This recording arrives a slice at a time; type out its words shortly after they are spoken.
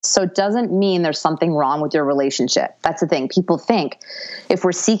So it doesn't mean there's something wrong with your relationship. That's the thing. People think if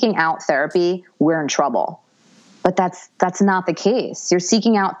we're seeking out therapy, we're in trouble. But that's not the case. You're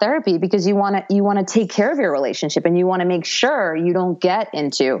seeking out therapy because you want to take care of your relationship and you want to make sure you don't get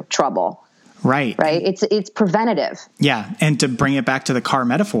into trouble. Right. It's preventative. Yeah. And to bring it back to the car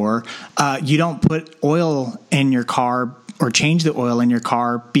metaphor, you don't put oil in your car or change the oil in your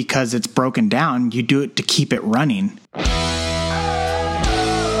car because it's broken down. You do it to keep it running.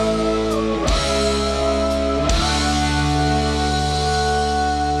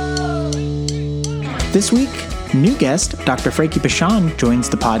 This week, new guest, Dr. Frankie Bashan, joins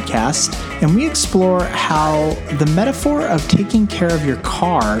the podcast, and we explore how the metaphor of taking care of your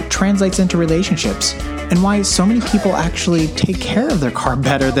car translates into relationships, and why so many people actually take care of their car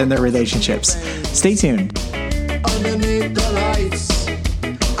better than their relationships. Stay tuned.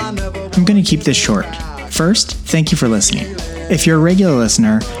 I'm going to keep this short. First, thank you for listening. If you're a regular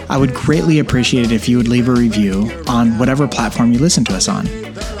listener, I would greatly appreciate it if you would leave a review on whatever platform you listen to us on.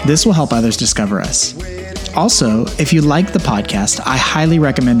 This will help others discover us. Also, if you like the podcast, I highly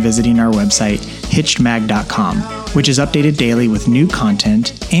recommend visiting our website, hitchedmag.com, which is updated daily with new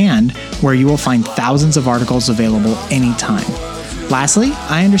content and where you will find thousands of articles available anytime. Lastly,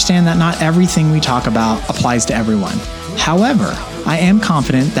 I understand that not everything we talk about applies to everyone. However, I am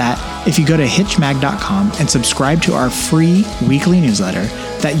confident that if you go to hitchedmag.com and subscribe to our free weekly newsletter,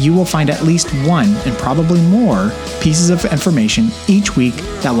 that you will find at least one and probably more pieces of information each week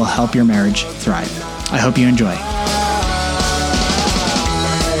that will help your marriage thrive. I hope you enjoy.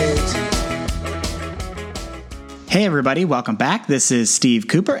 Hey everybody, welcome back. This is Steve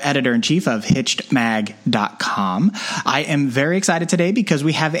Cooper, editor-in-chief of hitchedmag.com. I am very excited today because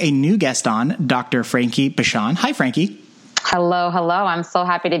we have a new guest on, Dr. Frankie Bashan. Hi, Frankie. Hello. I'm so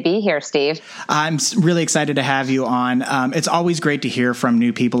happy to be here, Steve. I'm really excited to have you on. It's always great to hear from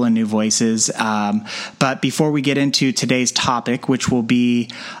new people and new voices. But before we get into today's topic, which will be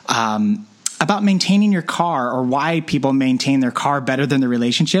about maintaining your car, or why people maintain their car better than the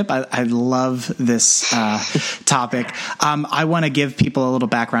relationship. I love this topic. I want to give people a little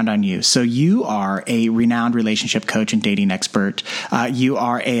background on you. So you are a renowned relationship coach and dating expert. You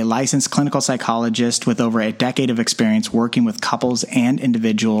are a licensed clinical psychologist with over a decade of experience working with couples and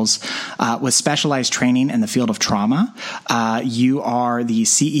individuals with specialized training in the field of trauma. You are the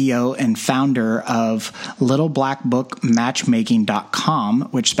CEO and founder of littleblackbookmatchmaking.com,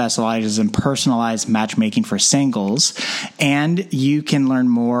 which specializes in personalized matchmaking for singles. And you can learn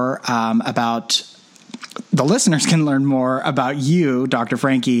more the listeners can learn more about you, Dr.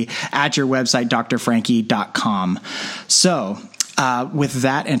 Frankie, at your website, drfrankie.com. So with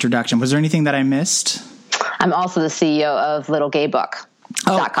that introduction, was there anything that I missed? I'm also the CEO of littlegaybook.com.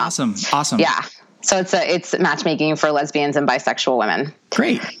 Oh, awesome. Yeah. So it's matchmaking for lesbians and bisexual women.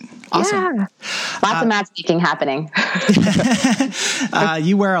 Great. Awesome. Yeah. Lots of matchmaking happening.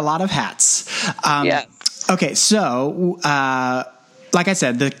 You wear a lot of hats. Yes. Okay. So, like I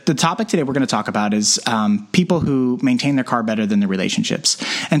said, the topic today we're going to talk about is people who maintain their car better than their relationships.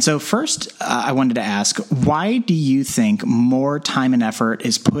 And so first, I wanted to ask, why do you think more time and effort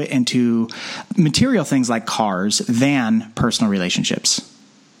is put into material things like cars than personal relationships?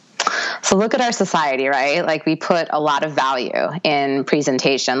 So look at our society, right? Like we put a lot of value in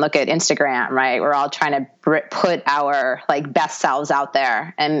presentation. Look at Instagram, right? We're all trying to put our best selves out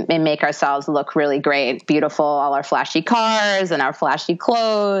there and make ourselves look really great, beautiful, all our flashy cars and our flashy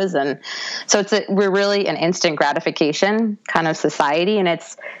clothes. And so we're really an instant gratification kind of society. And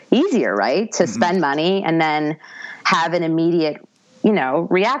it's easier, right? To spend money and then have an immediate,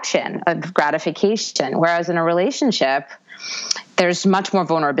 reaction of gratification. Whereas in a relationship, there's much more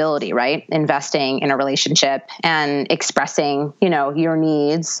vulnerability, right? Investing in a relationship and expressing, your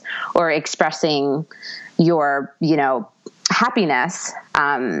needs or expressing your, happiness,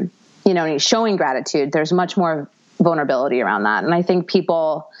 showing gratitude. There's much more vulnerability around that. And I think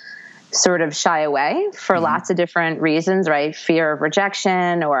people sort of shy away for lots of different reasons, right? Fear of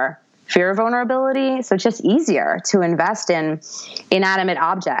rejection or fear of vulnerability. So it's just easier to invest in inanimate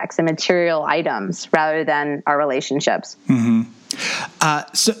objects and material items rather than our relationships. Mm-hmm.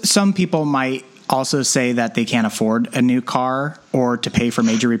 So some people might also say that they can't afford a new car or to pay for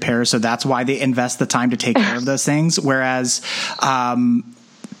major repairs. So that's why they invest the time to take care of those things. Whereas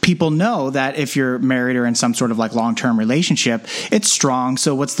people know that if you're married or in some sort of long-term relationship, it's strong.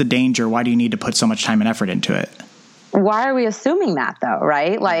 So what's the danger? Why do you need to put so much time and effort into it? Why are we assuming that though,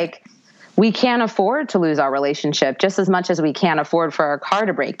 right? We can't afford to lose our relationship just as much as we can't afford for our car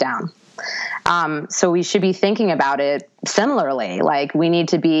to break down. So we should be thinking about it similarly. We need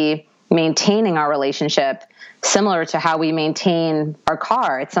to be maintaining our relationship similar to how we maintain our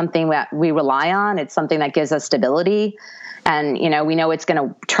car. It's something that we rely on. It's something that gives us stability. And, we know it's going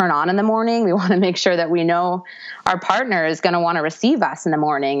to turn on in the morning. We want to make sure that we know our partner is going to want to receive us in the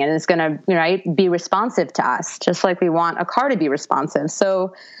morning and is going to be responsive to us, just like we want a car to be responsive.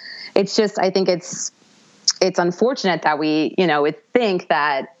 So it's just, I think it's unfortunate that we, would think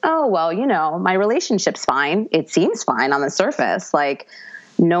that, oh, well, my relationship's fine. It seems fine on the surface. Like,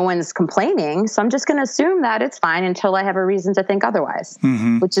 no one's complaining. So I'm just going to assume that it's fine until I have a reason to think otherwise,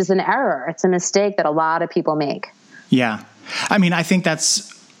 which is an error. It's a mistake that a lot of people make. Yeah. I mean, I think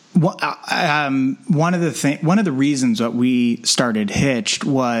that's one of the reasons that we started Hitched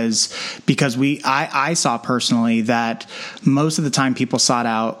was because I saw personally that most of the time people sought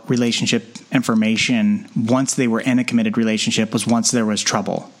out relationship information once they were in a committed relationship was once there was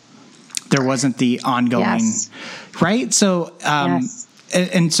trouble. There wasn't the ongoing, right? So,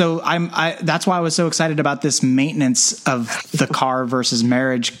 and so that's why I was so excited about this maintenance of the car versus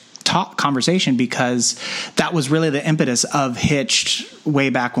marriage conversation, because that was really the impetus of Hitched way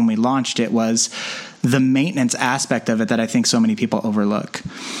back when we launched it, was the maintenance aspect of it that I think so many people overlook.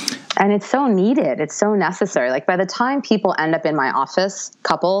 And it's so needed. It's so necessary. Like, by the time people end up in my office,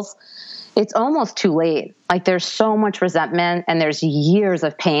 couples, it's almost too late. Like, there's so much resentment and there's years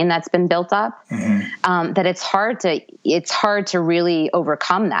of pain that's been built up, that it's hard to really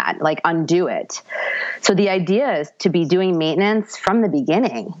overcome that, like undo it. So the idea is to be doing maintenance from the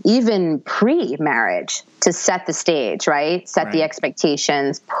beginning, even pre-marriage, to set the stage, right? Set the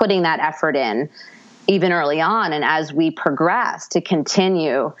expectations, putting that effort in even early on. And as we progress, to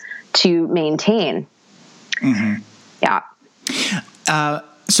continue to maintain. Yeah.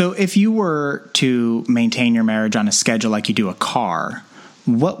 So if you were to maintain your marriage on a schedule like you do a car,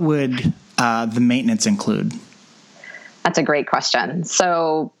 what would the maintenance include? That's a great question.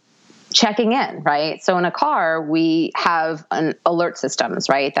 So checking in, right? So in a car, we have alert systems,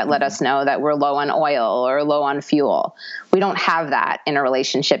 right, that let us know that we're low on oil or low on fuel. We don't have that in a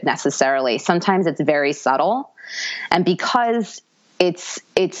relationship necessarily. Sometimes it's very subtle. And because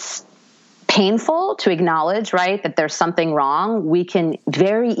it's painful to acknowledge, right, that there's something wrong, we can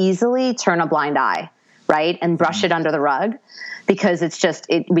very easily turn a blind eye, right, and brush it under the rug, because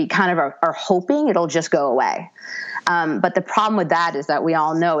we kind of are hoping it'll just go away. But the problem with that is that we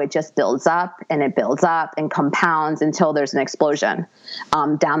all know it just builds up and compounds until there's an explosion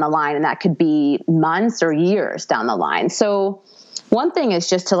down the line. And that could be months or years down the line. So one thing is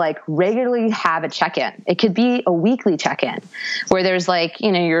just to regularly have a check-in. It could be a weekly check-in where there's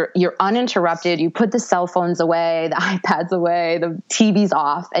you're uninterrupted. You put the cell phones away, the iPads away, the TV's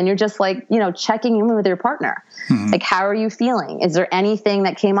off, and you're just checking in with your partner. Like, how are you feeling? Is there anything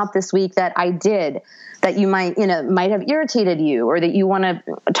that came up this week that I did that you might have irritated you, or that you want to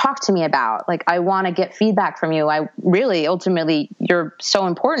talk to me about? Like, I want to get feedback from you. Ultimately, you're so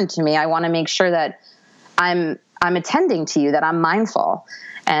important to me. I want to make sure that I'm attending to you, that I'm mindful,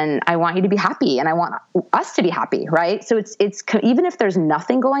 and I want you to be happy, and I want us to be happy, right? So it's even if there's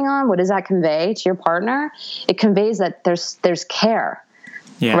nothing going on, what does that convey to your partner? It conveys that there's care,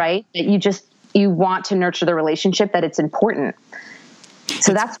 right? That you want to nurture the relationship, that it's important.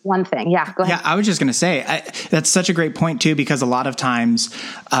 So that's one thing. Yeah, go ahead. Yeah, I was just going to say, that's such a great point too, because a lot of times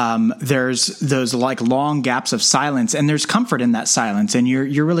there's those long gaps of silence, and there's comfort in that silence, and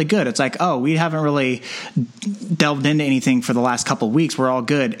you're really good. It's like, oh, we haven't really delved into anything for the last couple of weeks. We're all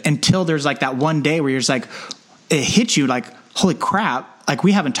good, until there's that one day where you're just it hits you like, holy crap,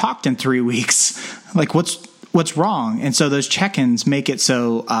 we haven't talked in 3 weeks. What's wrong? And so those check-ins make it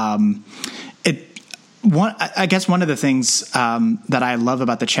so I guess one of the things that I love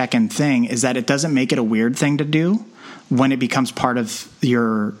about the check-in thing is that it doesn't make it a weird thing to do when it becomes part of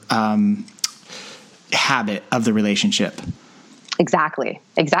your habit of the relationship. Exactly.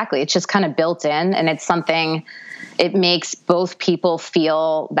 It's just kind of built in, and it's something, it makes both people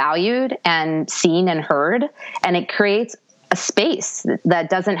feel valued and seen and heard, and it creates a space that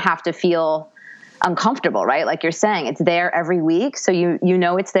doesn't have to feel uncomfortable, right? Like you're saying, it's there every week. So you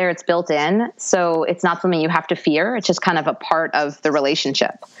know it's there, it's built in. So it's not something you have to fear. It's just kind of a part of the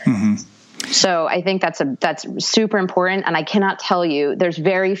relationship. So I think that's super important. And I cannot tell you, there's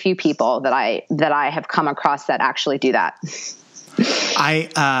very few people that I have come across that actually do that.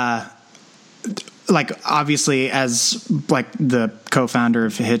 Obviously, as the co-founder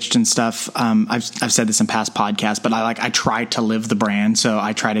of Hitched and stuff, I've said this in past podcasts, but I try to live the brand. So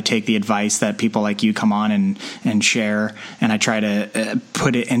I try to take the advice that people like you come on and share, and I try to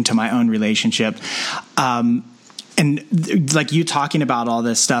put it into my own relationship. like you talking about all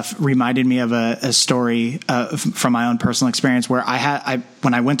this stuff reminded me of a story from my own personal experience where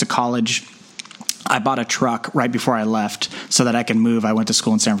when I went to college, I bought a truck right before I left so that I could move. I went to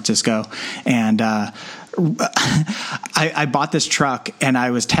school in San Francisco, and I bought this truck, and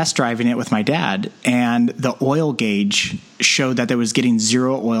I was test driving it with my dad, and the oil gauge showed that there was getting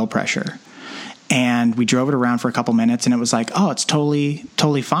 0 oil pressure. And we drove it around for a couple minutes, and it was like, oh, it's totally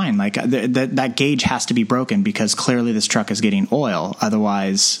fine. Like that gauge has to be broken because clearly this truck is getting oil.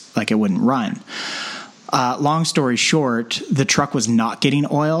 Otherwise, like, it wouldn't run. Long story short, the truck was not getting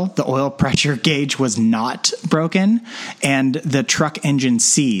oil. The oil pressure gauge was not broken, and the truck engine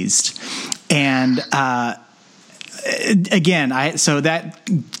seized. And again, so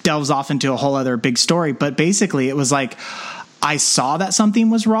that delves off into a whole other big story. But basically, it was like, I saw that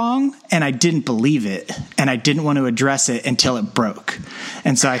something was wrong and I didn't believe it, and I didn't want to address it until it broke.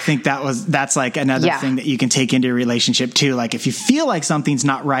 And so I think that's like another thing that you can take into a relationship too. Like, if you feel like something's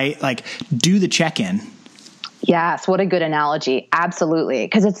not right, like, do the check-in. Yes. What a good analogy. Absolutely.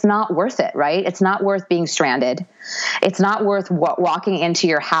 Because it's not worth it, right? It's not worth being stranded. It's not worth walking into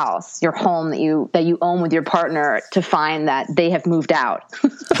your house, your home that you own with your partner, to find that they have moved out.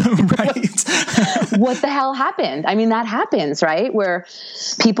 Right. What the hell happened? I mean, that happens, right? Where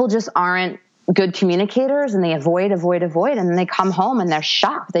people just aren't good communicators, and they avoid, and then they come home and they're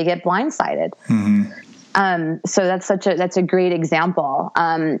shocked. They get blindsided. Mm-hmm. So that's a great example,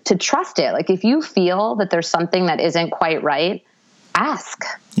 to trust it. Like, if you feel that there's something that isn't quite right, ask.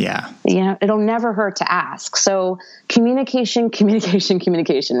 Yeah. It'll never hurt to ask. So communication,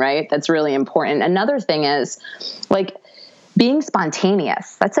 right? That's really important. Another thing is, like, being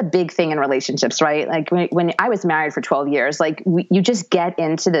spontaneous. That's a big thing in relationships, right? Like, when I was married for 12 years, like, you just get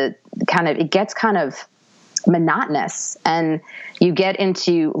into it gets kind of monotonous, and you get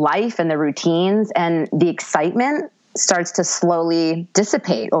into life and the routines, and the excitement starts to slowly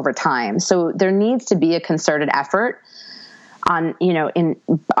dissipate over time. So there needs to be a concerted effort on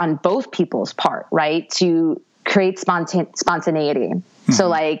both people's part, right, to create spontaneity. Mm-hmm. So,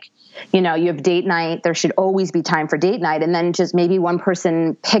 like, you have date night, there should always be time for date night. And then just maybe one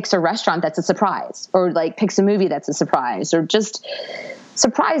person picks a restaurant that's a surprise, or like picks a movie that's a surprise, or just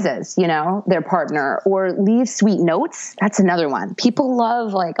surprises, their partner, or leave sweet notes. That's another one.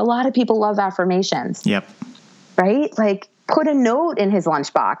 A lot of people love affirmations. Yep. Right? Like, put a note in his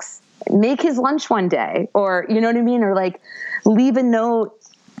lunchbox, make his lunch one day, or, you know what I mean? Or like, leave a note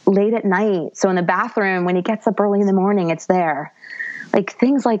late at night. So in the bathroom, when he gets up early in the morning, it's there. Like,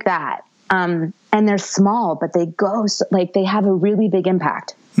 things like that. And they're small, but they have a really big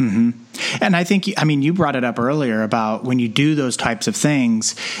impact. Mm-hmm. And I think, you brought it up earlier about when you do those types of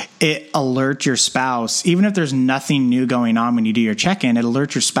things, it alerts your spouse, even if there's nothing new going on when you do your check-in, it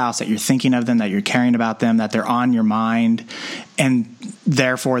alerts your spouse that you're thinking of them, that you're caring about them, that they're on your mind, and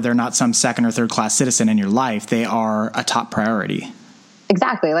therefore they're not some second or third class citizen in your life. They are a top priority.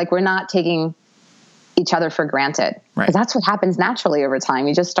 Exactly. Like, we're not taking each other for granted. Right. Because that's what happens naturally over time.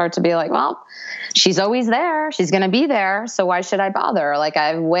 You just start to be like, well, she's always there. She's going to be there. So why should I bother? Like, I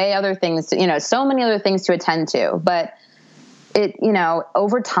have other things to, so many other things to attend to. But it,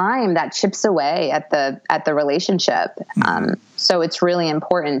 over time, that chips away at the relationship. So it's really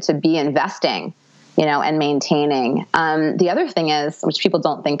important to be investing, and maintaining. The other thing is, which people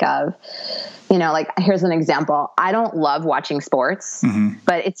don't think of, like, here's an example. I don't love watching sports, mm-hmm.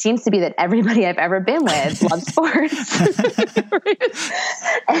 but it seems to be that everybody I've ever been with loves sports.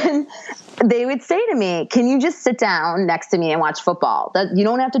 And they would say to me, can you just sit down next to me and watch football? You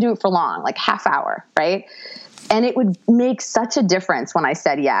don't have to do it for long, like half hour, right? And it would make such a difference when I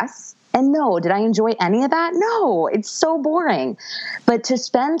said yes. And no, did I enjoy any of that? No, it's so boring. But to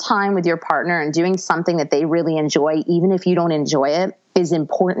spend time with your partner and doing something that they really enjoy, even if you don't enjoy it, is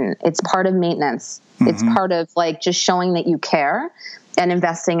important. It's part of maintenance. Mm-hmm. It's part of, like, just showing that you care and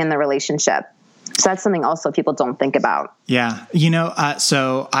investing in the relationship. So that's something also people don't think about. Yeah.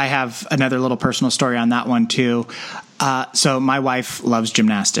 So I have another little personal story on that one too. So my wife loves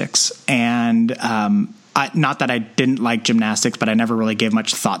gymnastics, and not that I didn't like gymnastics, but I never really gave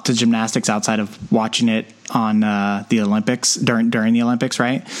much thought to gymnastics outside of watching it on the Olympics, during the Olympics,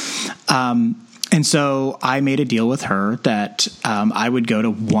 right? And so I made a deal with her that I would go to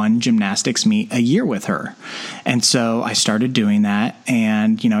one gymnastics meet a year with her. And so I started doing that,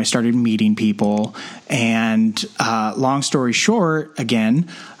 and, I started meeting people. And long story short, again,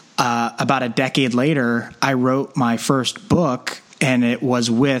 about a decade later, I wrote my first book, and it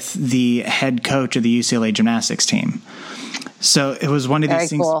was with the head coach of the UCLA gymnastics team. So it was one of these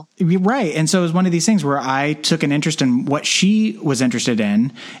things, cool. Right? And so it was one of these things where I took an interest in what she was interested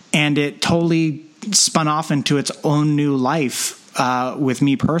in, and it totally spun off into its own new life with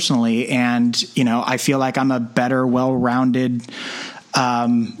me personally. And, I feel like I'm a better, well-rounded,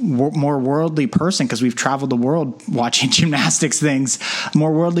 more worldly person because we've traveled the world watching gymnastics things,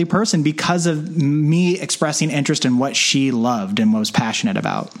 more worldly person because of me expressing interest in what she loved and was passionate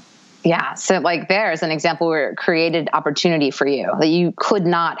about. Yeah. So like there's an example where it created opportunity for you that you could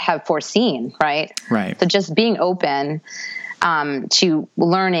not have foreseen. Right. Right. So just being open to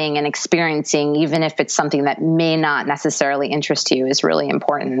learning and experiencing, even if it's something that may not necessarily interest you, is really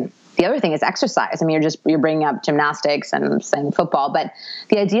important. The other thing is exercise. I mean, you're bringing up gymnastics and saying football, but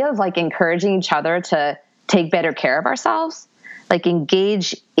the idea of like encouraging each other to take better care of ourselves, like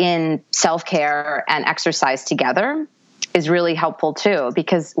engage in self-care and exercise together, is really helpful too,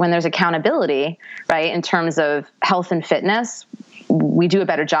 because when there's accountability, right, in terms of health and fitness, we do a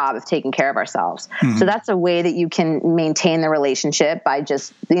better job of taking care of ourselves. Mm-hmm. So that's a way that you can maintain the relationship by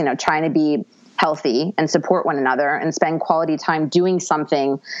just, trying to be healthy and support one another and spend quality time doing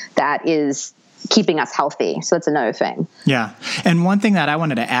something that is keeping us healthy. So that's another thing. Yeah. And one thing that I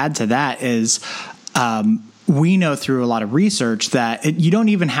wanted to add to that is, we know through a lot of research that you don't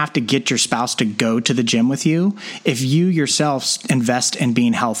even have to get your spouse to go to the gym with you. If you yourself invest in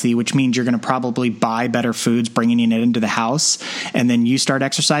being healthy, which means you're going to probably buy better foods, bringing it into the house, and then you start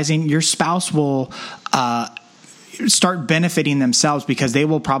exercising, your spouse will start benefiting themselves because they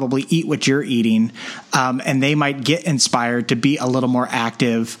will probably eat what you're eating, and they might get inspired to be a little more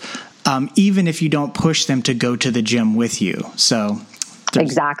active, even if you don't push them to go to the gym with you. So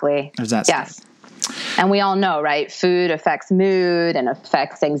exactly. There's that. Yes. Stuff. And we all know, right? Food affects mood and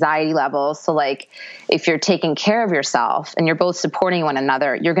affects anxiety levels. So like if you're taking care of yourself and you're both supporting one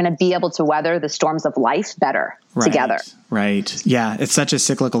another, you're going to be able to weather the storms of life better together. Right. Yeah. It's such a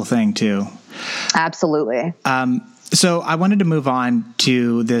cyclical thing too. Absolutely. So I wanted to move on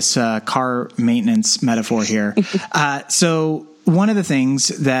to this car maintenance metaphor here. So one of the things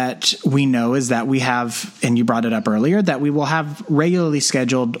that we know is that we have, and you brought it up earlier, that we will have regularly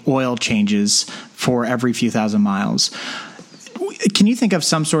scheduled oil changes for every few thousand miles. Can you think of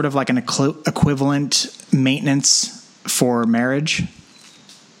some sort of like an equivalent maintenance for marriage?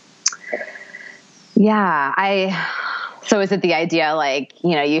 Yeah, so is it the idea like,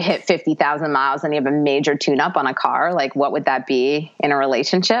 you hit 50,000 miles and you have a major tune-up on a car? Like what would that be in a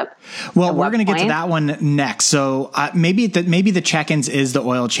relationship? Well, we're going to get to that one next. So maybe the check-ins is the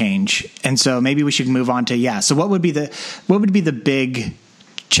oil change. And so maybe we should move on to, so what would be the big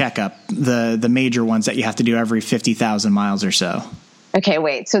checkup, the major ones that you have to do every 50,000 miles or so? Okay,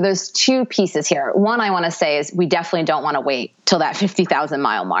 wait. So there's two pieces here. One I want to say is we definitely don't want to wait till that 50,000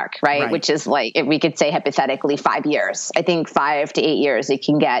 mile mark, right? Which is like, if we could say hypothetically 5 years. I think 5 to 8 years, it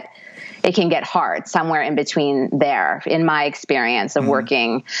can get hard somewhere in between there, in my experience of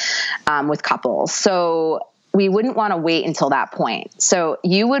working with couples. So we wouldn't want to wait until that point. So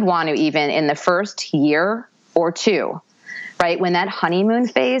you would want to, even in the first year or two, right, when that honeymoon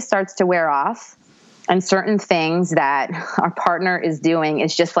phase starts to wear off, and certain things that our partner is doing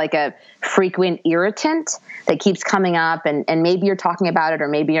is just like a frequent irritant that keeps coming up, and maybe you're talking about it or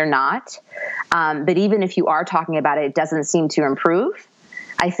maybe you're not. But even if you are talking about it, it doesn't seem to improve.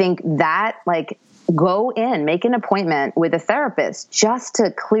 I think that go in, make an appointment with a therapist just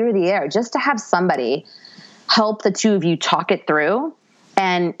to clear the air, just to have somebody help the two of you talk it through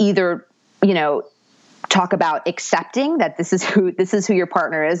and either, talk about accepting that this is who your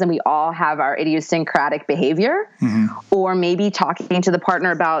partner is, and we all have our idiosyncratic behavior, or maybe talking to the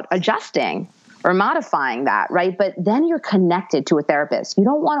partner about adjusting or modifying that, right? But then you're connected to a therapist. You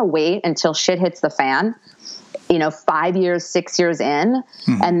don't want to wait until shit hits the fan, 5 years, 6 years in,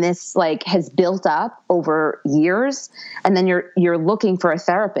 and this has built up over years, and then you're looking for a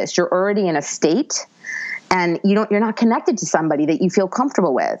therapist. You're already in a state, and you're not connected to somebody that you feel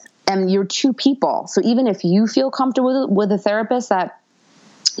comfortable with. And you're two people. So even if you feel comfortable with a therapist that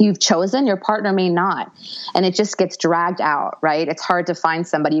you've chosen, your partner may not. And it just gets dragged out, right? It's hard to find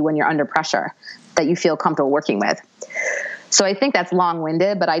somebody when you're under pressure that you feel comfortable working with. So I think that's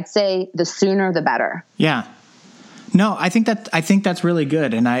long-winded, but I'd say the sooner the better. Yeah. No, I think that's really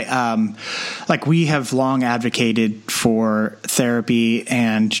good. And we have long advocated for therapy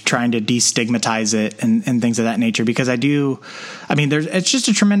and trying to destigmatize it and things of that nature, because it's just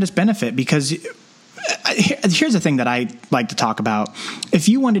a tremendous benefit, because here's the thing that I like to talk about. If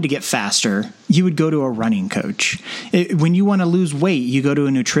you wanted to get faster, you would go to a running coach. When you want to lose weight, you go to a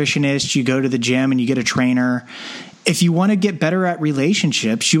nutritionist, you go to the gym and you get a trainer. if you want to get better at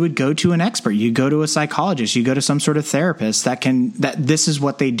relationships, you would go to an expert. You go to a psychologist. You go to some sort of therapist that this is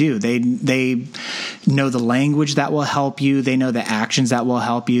what they do. They know the language that will help you. They know the actions that will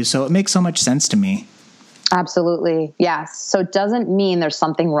help you. So it makes so much sense to me. Absolutely. Yes. So it doesn't mean there's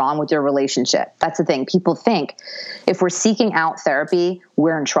something wrong with your relationship. That's the thing. People think if we're seeking out therapy,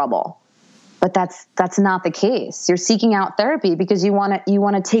 we're in trouble. But that's not the case. You're seeking out therapy because you want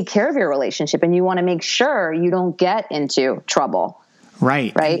to take care of your relationship and you want to make sure you don't get into trouble.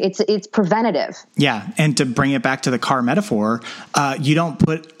 Right. Right. It's preventative. Yeah. And to bring it back to the car metaphor, you don't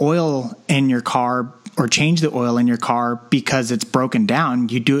put oil in your car or change the oil in your car because it's broken down.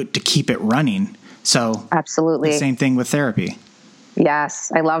 You do it to keep it running. So absolutely. The same thing with therapy.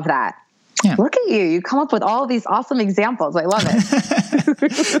 Yes. I love that. Yeah. Look at you. You come up with all of these awesome examples. I love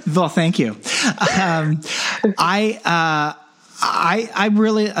it. Well, thank you. I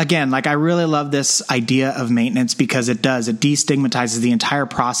really, again, I really love this idea of maintenance because it destigmatizes the entire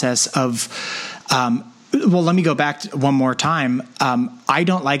process of, well, let me go back one more time. I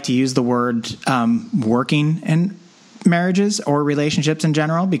don't like to use the word working in marriages or relationships in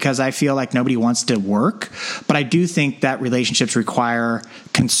general because I feel like nobody wants to work. But I do think that relationships require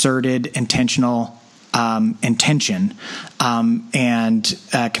concerted, intentional intention and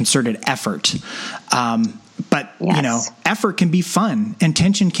concerted effort. But, yes. Effort can be fun.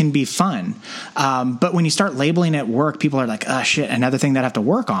 Intention can be fun. But when you start labeling it work, people are like, oh, shit, another thing that I have to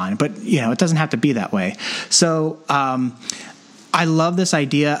work on. But, it doesn't have to be that way. So I love this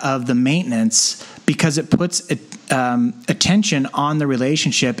idea of the maintenance because it puts attention on the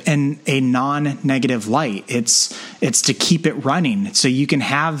relationship in a non-negative light. It's to keep it running. So you can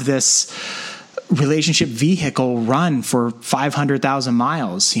have this relationship vehicle run for 500,000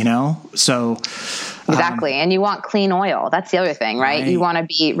 miles, So exactly. And you want clean oil. That's the other thing, right? You want to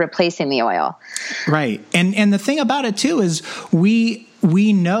be replacing the oil. Right. And the thing about it too is we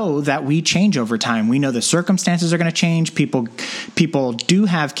know that we change over time. We know the circumstances are going to change. People do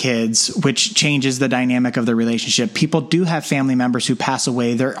have kids, which changes the dynamic of the relationship. People do have family members who pass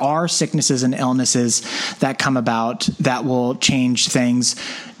away. There are sicknesses and illnesses that come about that will change things.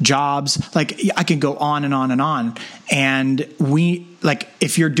 Jobs, I could go on and on and on. And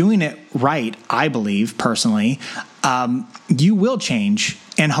if you're doing it right, I believe personally, you will change.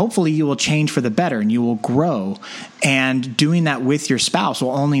 And hopefully you will change for the better and you will grow. And doing that with your spouse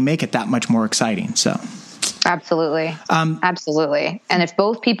will only make it that much more exciting. So, absolutely. Absolutely. And if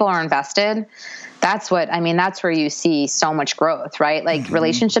both people are invested, that's where you see so much growth, right?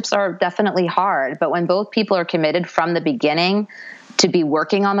 Relationships are definitely hard, but when both people are committed from the beginning to be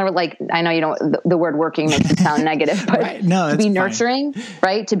working on I know the word working makes it sound negative, but right. No, to be nurturing,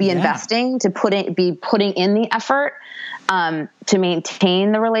 right? To be investing, to be putting in the effort, to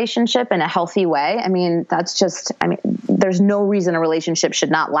maintain the relationship in a healthy way. There's no reason a relationship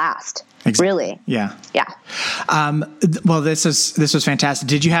should not last. Exactly. Really. Yeah. Yeah. Well, this was fantastic.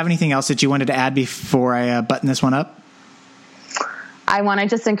 Did you have anything else that you wanted to add before I button this one up? I want to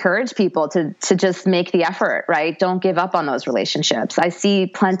just encourage people to just make the effort, right? Don't give up on those relationships. I see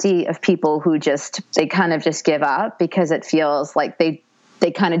plenty of people who they kind of just give up because it feels like they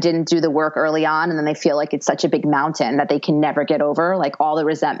kind of didn't do the work early on. And then they feel like it's such a big mountain that they can never get over, all the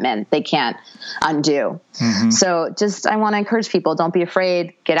resentment they can't undo. Mm-hmm. So I want to encourage people, don't be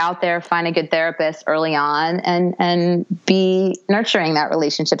afraid, get out there, find a good therapist early on and be nurturing that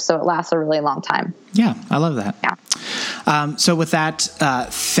relationship so it lasts a really long time. Yeah, I love that. Yeah. So with that,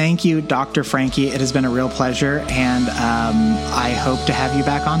 thank you, Dr. Frankie. It has been a real pleasure. And I hope to have you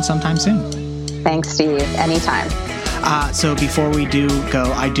back on sometime soon. Thanks, Steve. Anytime. So before we do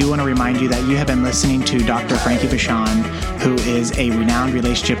go, I do want to remind you that you have been listening to Dr. Frankie Bashan, who is a renowned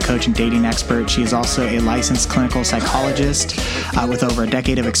relationship coach and dating expert. She is also a licensed clinical psychologist with over a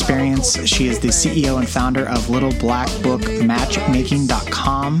decade of experience. She is the CEO and founder of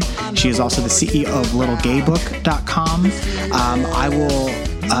LittleBlackBookMatchmaking.com. She is also the CEO of LittleGayBook.com. I will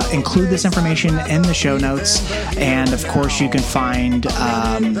include this information in the show notes. And of course, you can find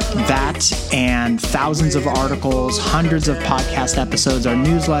that and thousands of articles, hundreds of podcast episodes, our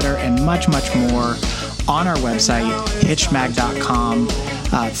newsletter, and much, much more on our website, hitchedmag.com.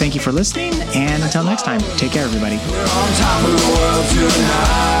 Thank you for listening. And until next time, take care, everybody. We're on top of the world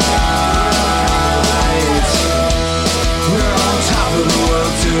tonight.